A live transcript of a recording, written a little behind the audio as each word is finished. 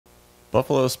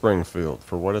Buffalo Springfield,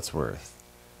 for what it's worth.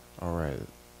 Alright,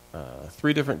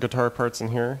 3 different guitar parts in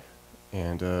here,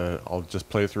 and I'll just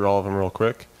play through all of them real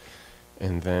quick,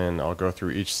 and then I'll go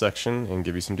through each section and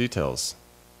give you some details.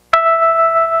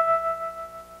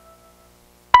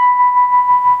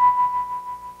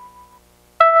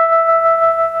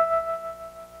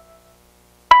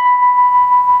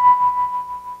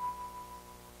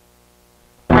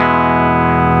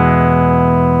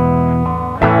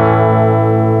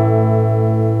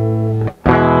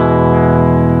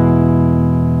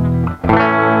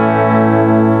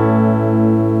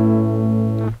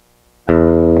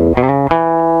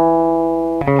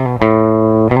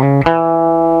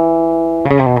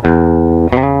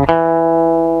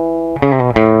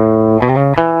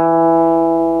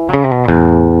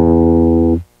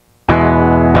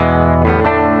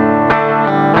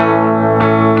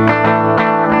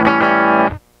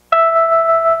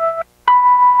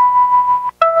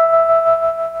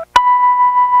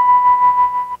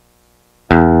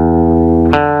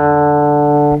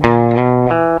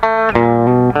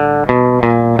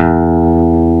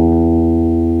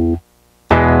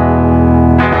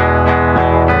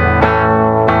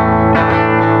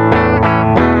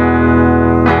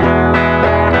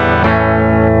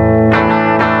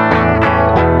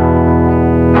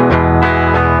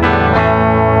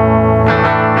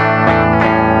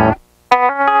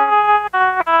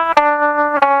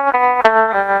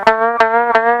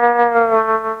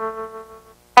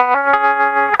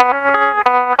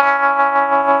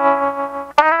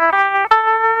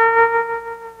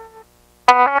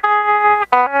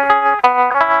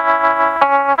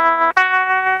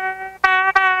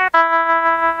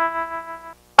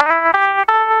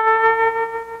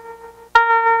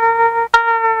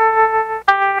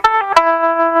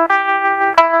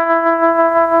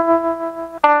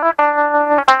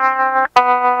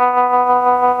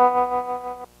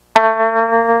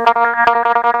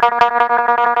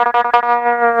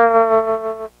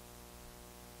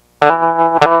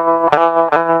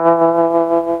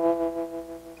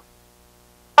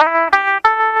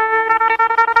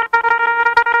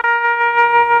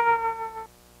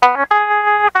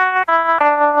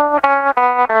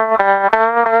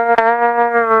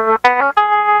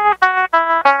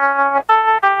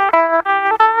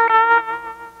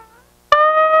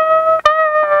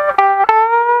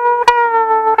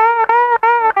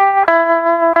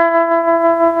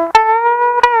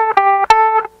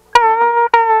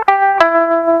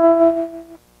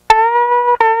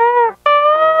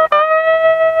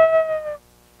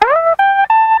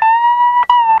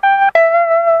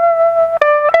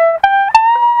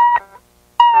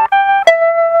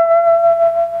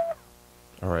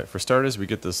 For starters, we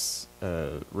get this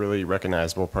really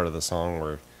recognizable part of the song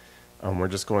where we're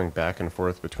just going back and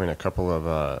forth between a couple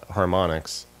of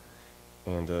harmonics.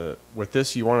 And with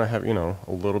this, you want to have, a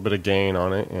little bit of gain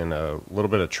on it and a little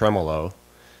bit of tremolo.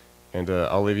 And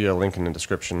I'll leave you a link in the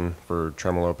description for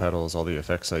tremolo pedals, all the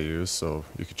effects I use, so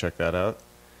you can check that out.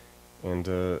 And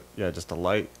yeah, just a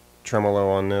light tremolo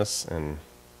on this, and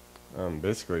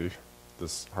basically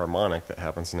this harmonic that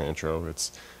happens in the intro,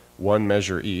 it's 1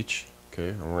 measure each. Okay,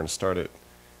 and we're going to start it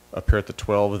up here at the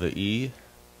 12 of the E.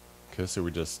 Okay, so we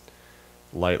just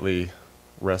lightly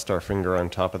rest our finger on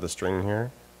top of the string here,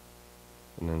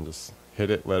 and then just hit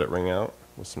it, let it ring out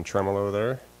with some tremolo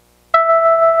there.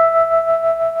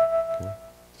 Okay,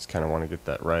 just kind of want to get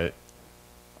that right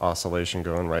oscillation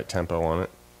going, right tempo on it.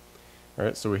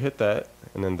 Alright, so we hit that,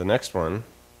 and then the next one,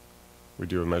 we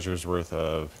do a measure's worth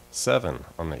of 7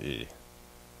 on the E.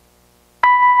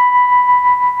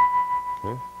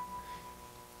 Okay.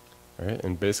 Alright,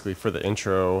 and basically for the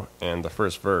intro and the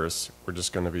first verse, we're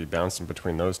just going to be bouncing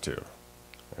between those two.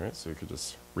 Alright, so you could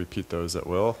just repeat those at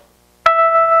will.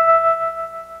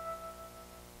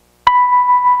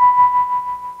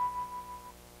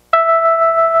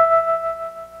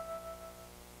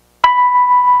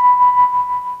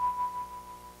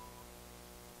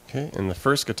 Okay, and the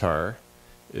first guitar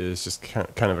is just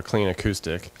kind of a clean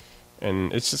acoustic,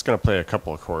 and it's just going to play a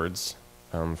couple of chords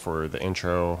for the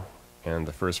intro and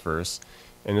the first verse,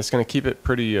 and it's going to keep it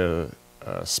pretty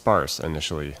sparse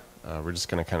initially. We're just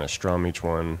going to kind of strum each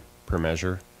one per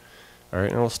measure.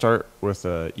 Alright, and we'll start with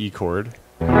a E chord,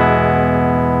 and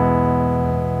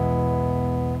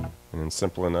then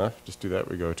simple enough, just do that,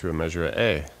 we go to a measure of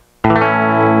A.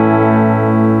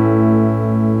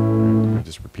 And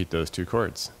just repeat those 2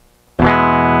 chords.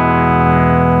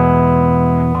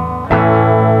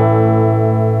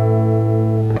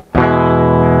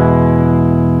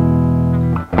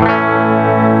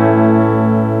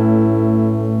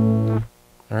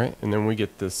 Alright, and then we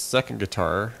get this second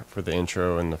guitar for the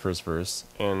intro and the first verse,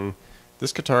 and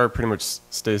This guitar pretty much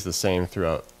stays the same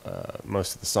throughout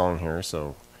most of the song here,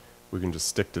 so we can just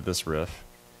stick to this riff.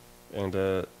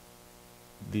 And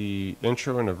the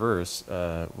intro and the verse,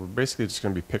 we're basically just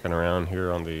going to be picking around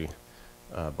here on the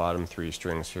bottom 3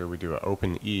 strings here. We do an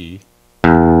open E.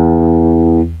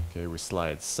 Okay, we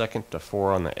slide second to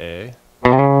 4 on the A,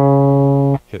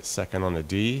 hit second on the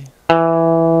D. And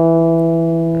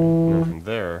then from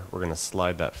there, we're going to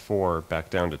slide that 4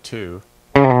 back down to 2.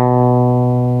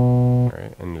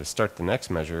 Alright, and to start the next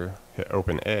measure, hit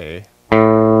open A. Alright,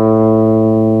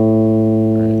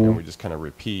 and we just kind of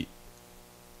repeat,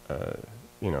 the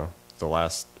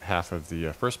last half of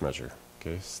the first measure.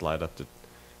 Okay, slide up to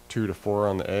 2 to 4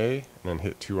 on the A, and then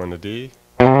hit 2 on the D.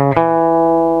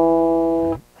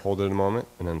 Alright, hold it a moment,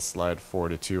 and then slide 4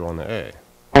 to 2 on the A.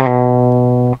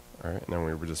 Alright, and then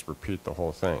we would just repeat the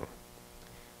whole thing.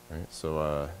 Alright,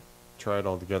 so try it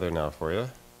all together now for you.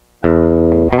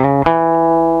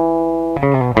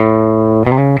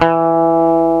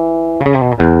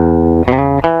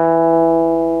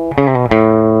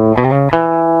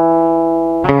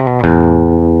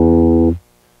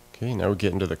 Okay, now we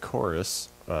get into the chorus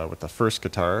with the first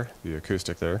guitar, the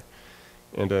acoustic there,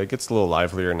 and it gets a little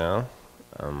livelier now.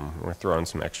 We're throwing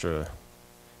some extra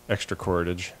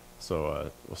chordage,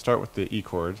 so we'll start with the E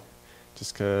chord.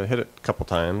 Just hit it a couple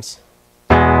times.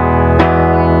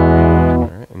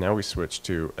 Alright, and now we switch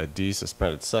to a D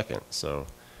suspended second, so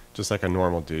just like a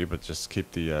normal D, but just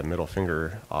keep the middle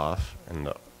finger off and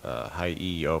the high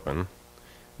E open.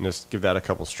 And just give that a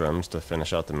couple strums to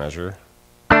finish out the measure.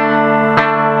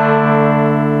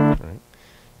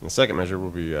 In the second measure,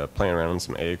 we'll be playing around with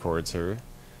some A chords here.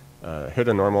 Hit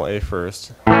a normal A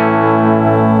first.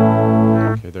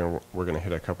 Okay, then we're going to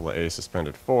hit a couple of A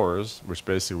suspended 4s, which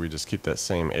basically we just keep that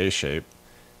same A shape,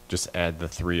 just add the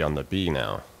 3 on the B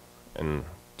now, and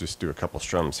just do a couple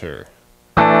strums here.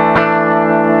 Alright,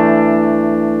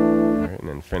 and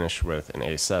then finish with an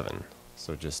A7.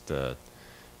 So just a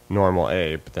normal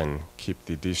A, but then keep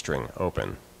the D string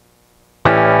open.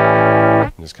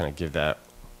 And just kind of give that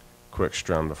quick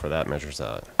strum before that measures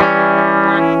out.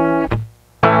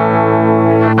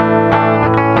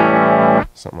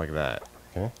 Something like that.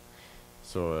 Okay.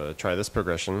 So try this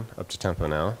progression up to tempo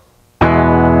now.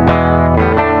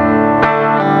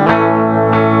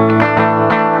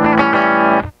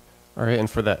 Alright, and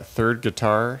for that third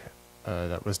guitar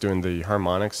that was doing the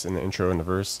harmonics in the intro and the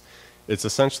verse, it's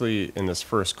essentially in this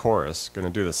first chorus going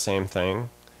to do the same thing,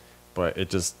 but it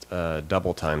just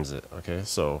double times it. Okay,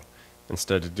 so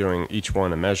instead of doing each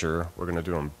one a measure, we're going to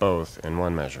do them both in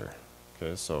one measure.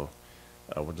 Okay, so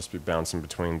we'll just be bouncing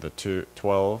between the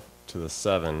 12 to the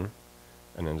 7,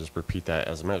 and then just repeat that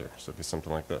as a measure. So it'd be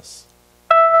something like this.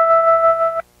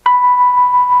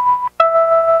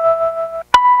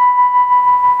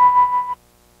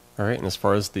 Alright, and as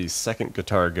far as the second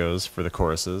guitar goes for the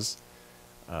choruses,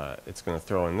 it's going to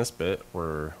throw in this bit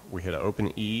where we hit an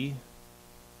open E,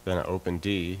 then an open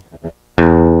D, and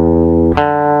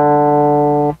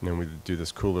then we do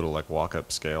this cool little like walk-up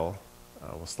scale.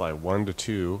 We'll slide 1 to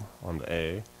 2 on the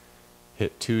A,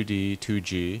 hit 2D,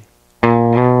 2G,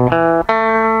 okay.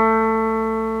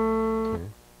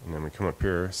 And then we come up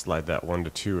here, slide that 1 to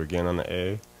 2 again on the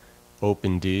A,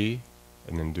 open D,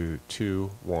 and then do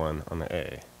 2, 1 on the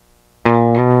A.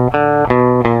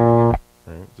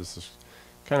 Right, this is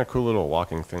kind of cool little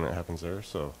walking thing that happens there.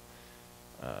 So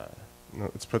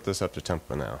let's put this up to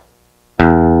tempo now.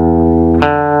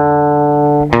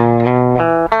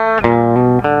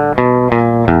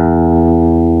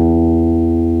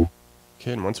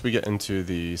 Okay, and once we get into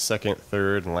the second,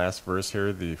 third, and last verse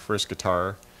here, the first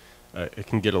guitar, it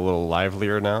can get a little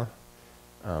livelier now,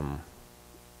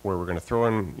 where we're going to throw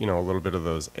in, a little bit of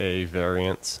those A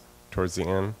variants towards the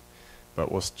end,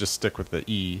 but we'll just stick with the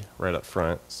E right up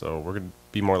front. So we're going to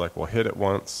be more like we'll hit it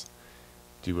once,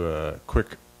 do a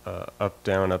quick up,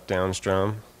 down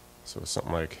strum, so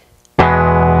something like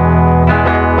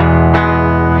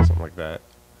that.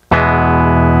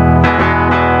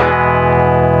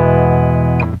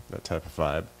 Type of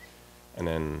vibe. And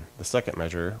then the second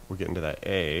measure, we get into that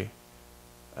A.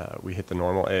 We hit the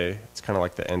normal A. It's kind of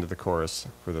like the end of the chorus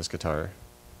for this guitar.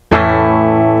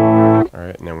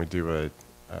 Alright, and then we do a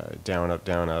down, up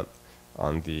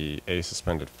on the A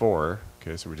suspended 4.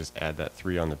 Okay, so we just add that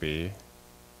 3 on the B.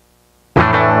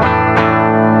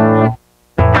 And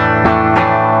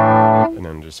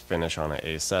then just finish on an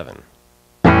A7.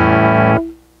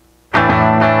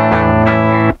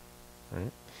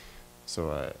 Alright,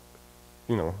 so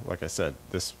like I said,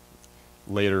 this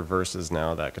later verses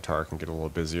now, that guitar can get a little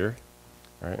busier.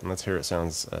 Alright, and let's hear it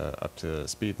sounds up to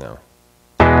speed now.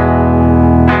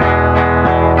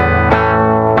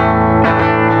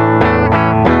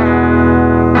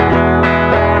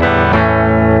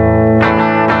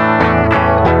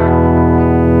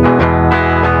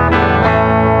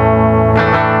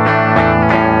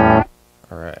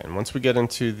 once we get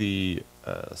into the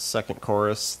second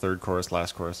chorus, third chorus,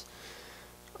 last chorus,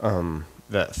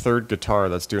 that third guitar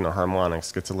that's doing the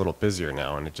harmonics gets a little busier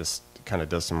now, and it just kind of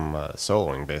does some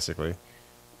soloing, basically.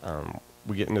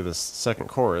 We get into this second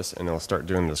chorus, and it'll start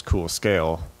doing this cool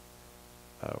scale.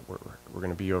 We're going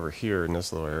to be over here in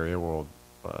this little area. We'll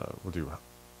do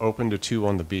open to 2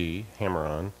 on the B, hammer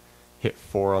on, hit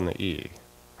 4 on the E.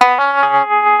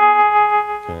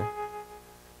 Okay.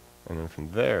 And then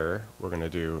from there, we're going to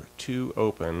do 2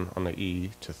 open on the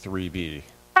E to 3 B.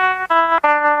 Alright.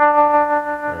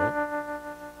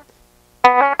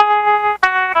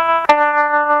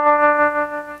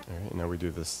 Alright, now we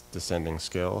do this descending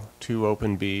scale. 2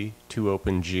 open B, 2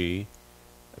 open G,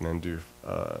 and then do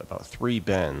about 3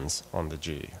 bends on the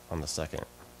G, on the second.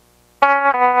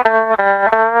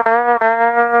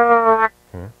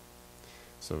 Okay.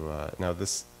 So now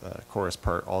this chorus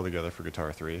part all together for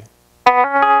guitar 3.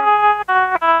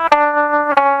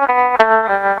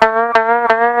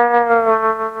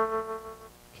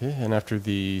 Okay, and after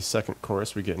the second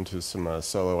chorus, we get into some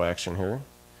solo action here.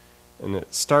 And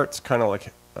it starts kind of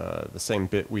like the same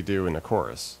bit we do in the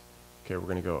chorus. Okay, we're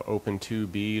going to go open 2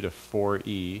 B to 4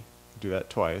 E, do that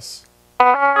twice.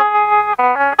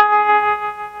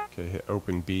 Okay, hit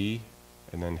open B,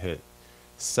 and then hit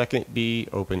second B,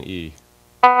 open E.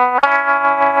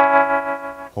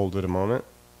 Hold it a moment.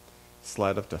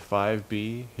 Slide up to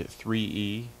 5B, hit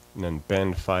 3E, and then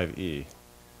bend 5E.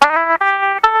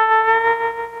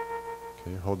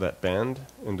 Okay, hold that bend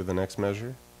into the next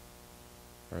measure.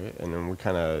 All right, and then we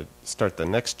kind of start the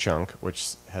next chunk,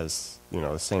 which has,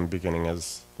 the same beginning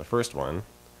as the first one.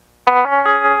 Right,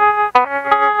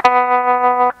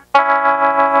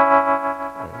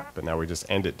 but now we just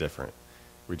end it different.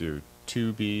 We do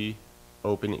 2B,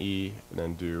 open E, and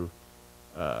then do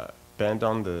bend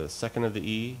on the second of the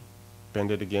E,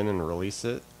 bend it again and release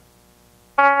it.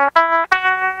 Right,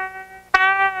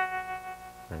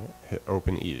 hit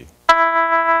open E.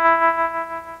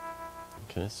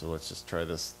 Okay, so let's just try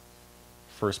this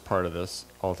first part of this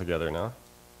all together now.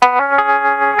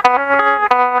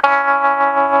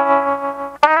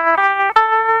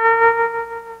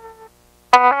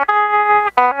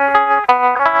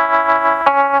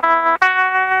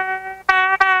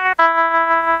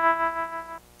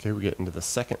 Okay, we get into the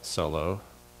second solo,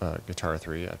 guitar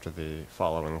 3, after the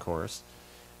following chorus.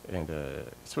 And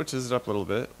switches it up a little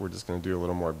bit. We're just going to do a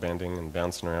little more bending and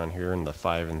bouncing around here in the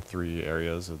 5 and 3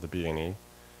 areas of the B and E.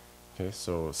 Okay,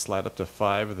 so slide up to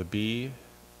 5 of the B,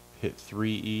 hit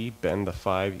 3E, bend the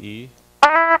 5E.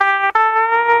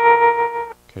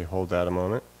 Okay, hold that a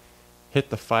moment.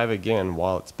 Hit the 5 again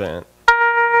while it's bent.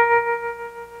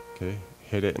 Okay,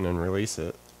 hit it and then release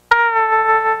it.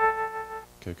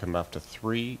 Okay, come up to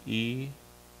 3E,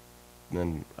 and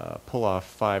then pull off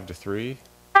 5 to 3.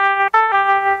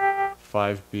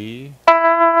 5B,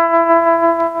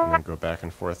 and then go back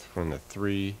and forth from the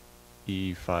 3E,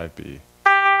 5B.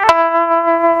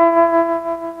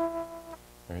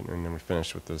 Right, and then we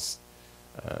finish with this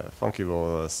funky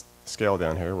little scale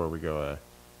down here where we go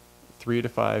 3 to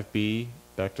 5B,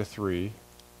 back to 3,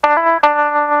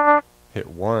 hit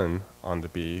 1 on the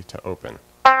B to open.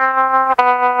 Kind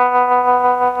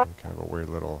of a weird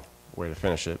little way to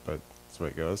finish it, but that's the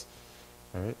way it goes.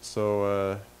 Alright,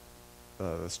 so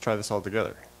let's try this all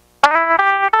together.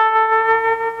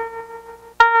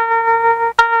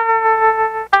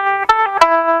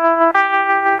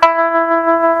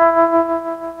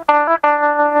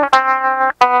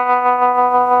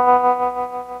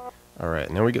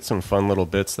 Alright, now we get some fun little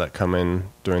bits that come in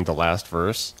during the last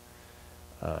verse.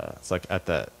 It's like at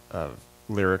that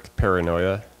lyric,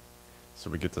 paranoia.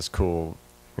 So we get this cool,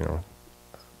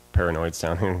 paranoid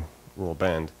sounding little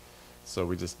bend. So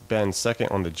we just bend second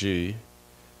on the G,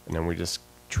 and then we just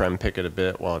trem pick it a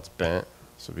bit while it's bent.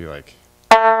 So it'll be like,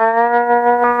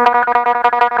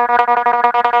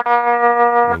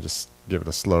 and then just give it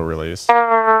a slow release.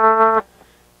 All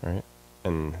right,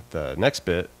 and the next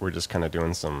bit we're just kind of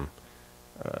doing some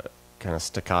kind of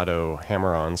staccato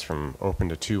hammer-ons from open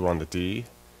to 2 on the D.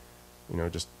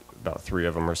 Just about 3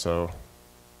 of them or so.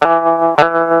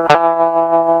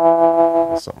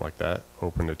 Something like that.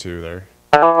 Open to 2 there.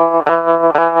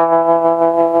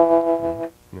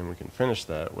 And then we can finish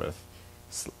that with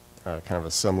kind of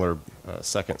a similar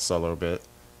second solo bit.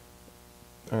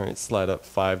 Alright, slide up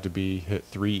 5 to B, hit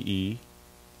 3E,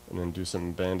 and then do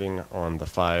some bending on the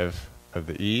 5 of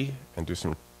the E, and do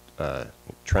some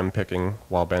trem picking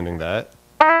while bending that.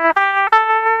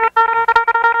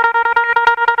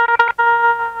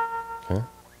 Okay,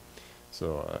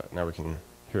 so now we can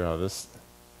hear how this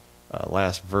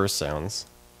last verse sounds.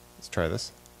 Let's try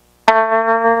this.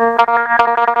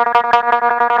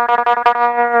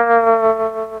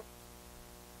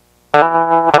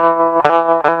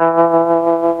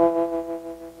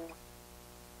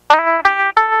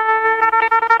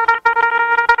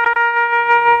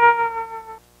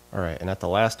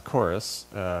 chorus,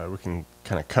 we can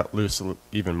kind of cut loose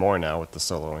even more now with the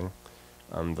soloing.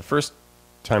 The first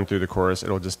time through the chorus,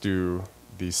 it'll just do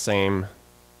the same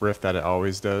riff that it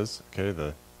always does. Okay,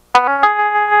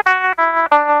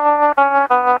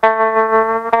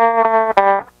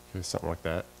 something like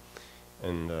that.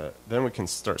 And then we can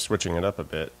start switching it up a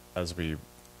bit as we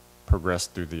progress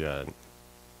through the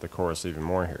chorus even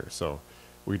more here. So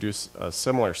we do a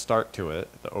similar start to it,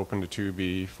 the open to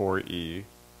 2B, 4E,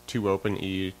 2 open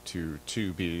E to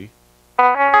 2B.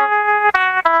 Right,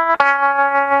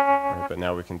 but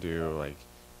now we can do like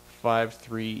 5,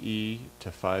 3E to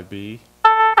 5B.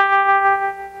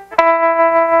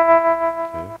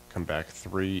 Okay, come back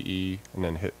 3E and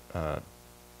then hit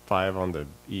 5 on the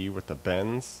E with the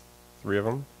bends, 3 of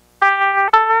them.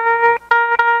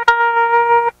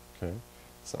 Okay,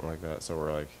 something like that. So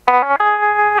we're like.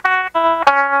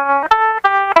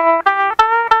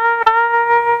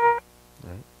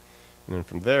 And then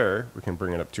from there, we can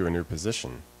bring it up to a new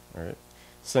position. All right,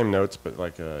 same notes, but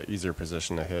like a easier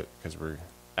position to hit because we're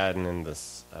adding in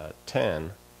this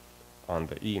 10 on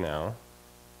the E now,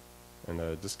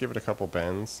 and just give it a couple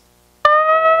bends.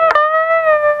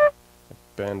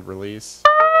 Bend, release.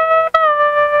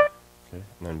 Okay,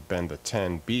 and then bend the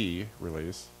 10B,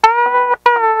 release. All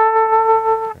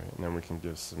right, and then we can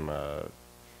give some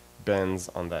bends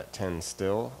on that 10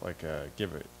 still, like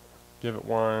give it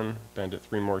 1, bend it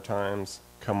 3 more times,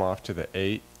 come off to the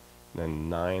 8, and then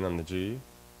 9 on the G.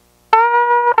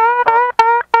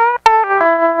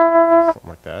 Something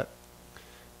like that.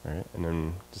 All right, and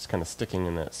then just kind of sticking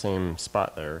in that same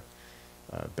spot there,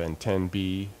 bend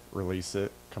 10B, release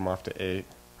it, come off to 8.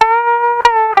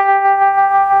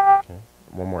 Okay,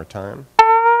 1 more time,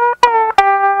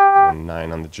 and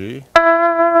 9 on the G.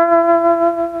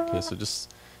 Okay, so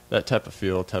just that type of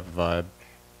feel, type of vibe.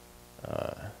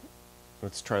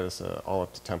 Let's try this all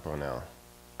up to tempo now.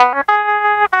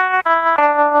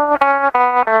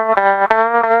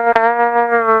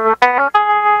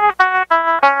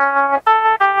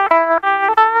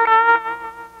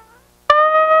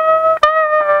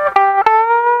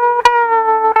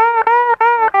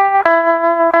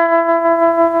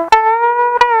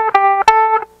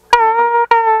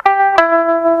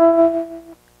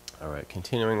 Alright,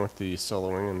 continuing with the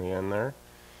soloing in the end there.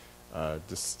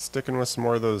 Just sticking with some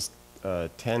more of those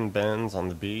 10 bends on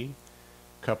the B,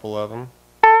 a couple of them.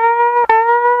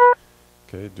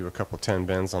 Okay, do a couple 10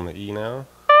 bends on the E now.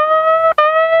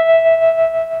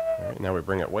 Alright, now we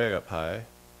bring it way up high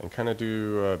and kind of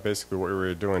do basically what we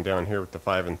were doing down here with the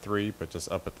 5 and 3, but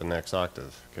just up at the next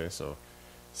octave. Okay, so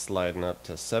sliding up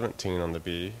to 17 on the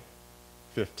B,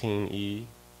 15 E,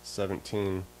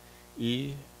 17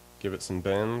 E, give it some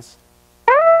bends.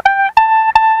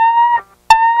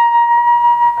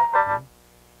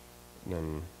 And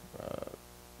then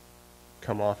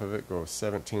come off of it, go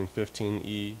 17, 15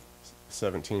 E,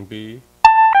 17 B.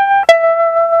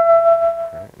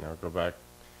 Alright, now go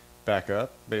back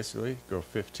up, basically. Go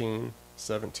 15,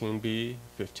 17 B,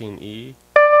 15 E.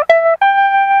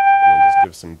 And then just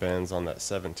give some bends on that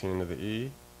 17 to the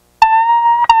E.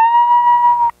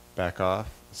 Back off,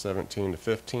 17 to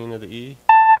 15 of the E.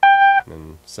 And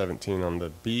then 17 on the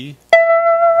B.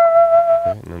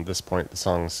 Okay, and then at this point the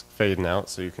song's fading out,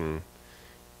 so you can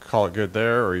call it good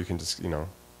there, or you can just,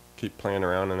 keep playing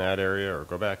around in that area or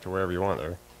go back to wherever you want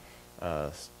there.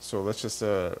 So let's just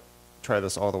try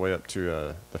this all the way up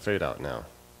to the fade out now.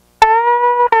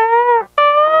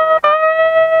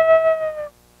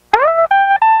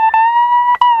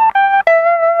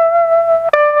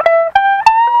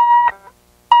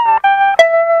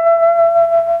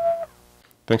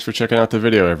 Thanks for checking out the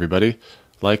video, everybody.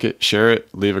 Like it, share it,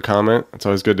 leave a comment. It's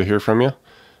always good to hear from you.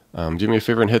 Do me a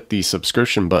favor and hit the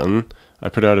subscription button. I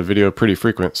put out a video pretty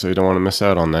frequent, so you don't want to miss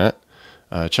out on that.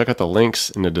 Check out the links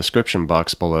in the description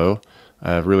box below.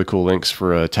 I have really cool links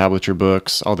for tablature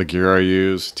books, all the gear I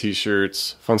use,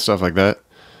 t-shirts, fun stuff like that.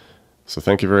 So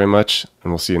thank you very much,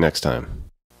 and we'll see you next time.